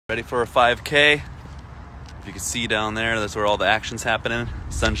Ready for a 5K. If you can see down there, that's where all the action's happening.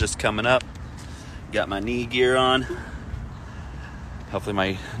 Sun's just coming up. Got my knee gear on. Hopefully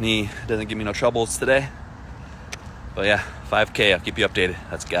my knee doesn't give me no troubles today. But yeah, 5K, I'll keep you updated.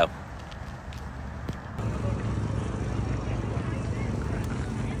 Let's go.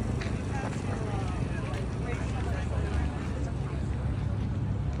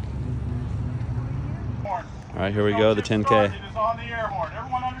 All right, here we go, the 10K. It is on the air horn.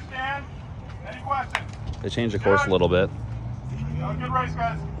 Everyone understand? Any questions? They changed the course a little bit. Good race,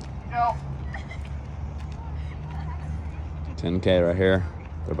 guys. Go. 10K right here.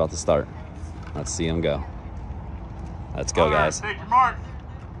 They're about to start. Let's see them go. Let's go, guys. Take your mark.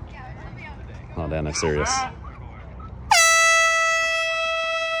 Oh, damn, they're serious.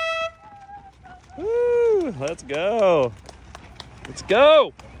 Woo, let's go. Let's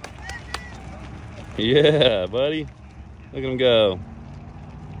go. Yeah, buddy. Look at him go.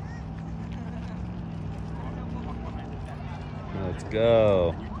 Let's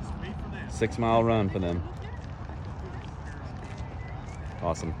go. 6-mile run for them.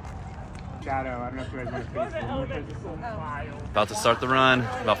 Awesome. About to start the run.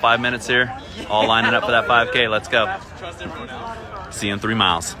 About 5 minutes here. All lining up for that 5K. Let's go. See you in 3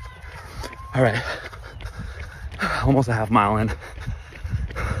 miles. All right. Almost a half mile in.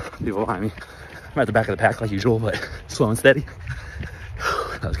 People behind me. I'm at the back of the pack like usual, but slow and steady.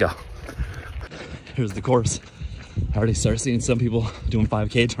 Let's go. Here's the course. I already start seeing some people doing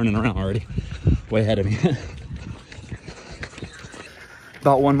 5K turning around already. Way ahead of me.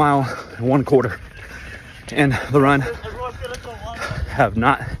 About 1 mile and 1/4 in the run. Have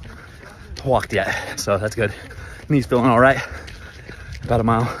not walked yet, so that's good. Knees feeling all right. About 1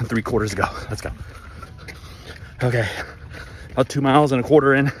 mile and 3/4 to go. Let's go. Okay, about 2 miles and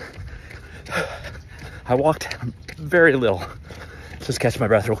 1/4 in. I walked very little. Just catch my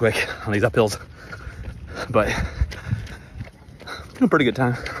breath real quick on these uphills. But doing a pretty good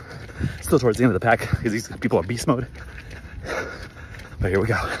time. Still towards the end of the pack because these people are beast mode. But here we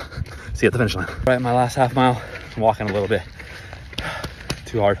go. See you at the finish line. Right, my last half mile. I'm walking a little bit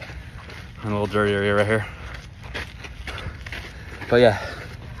too hard. I'm a little dirty area right here. But yeah,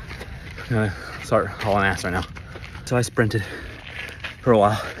 I'm gonna start hauling ass right now. So I sprinted for a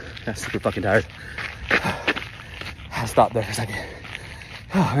while. Got super fucking tired. I stopped there for a second.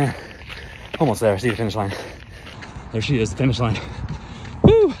 Oh man, almost there. See the finish line. There she is, the finish line.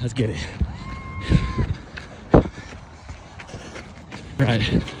 Woo, let's get it. All right,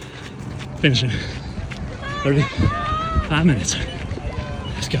 finishing. 35 minutes.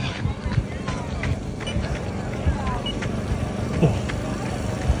 Let's go.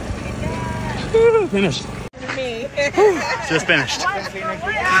 Woo, finished. Me. Just finished.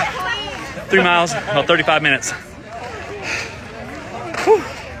 3 miles, about 35 minutes. Whew.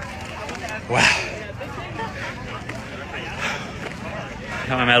 Wow.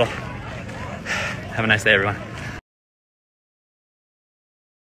 Got my medal. Have a nice day, everyone.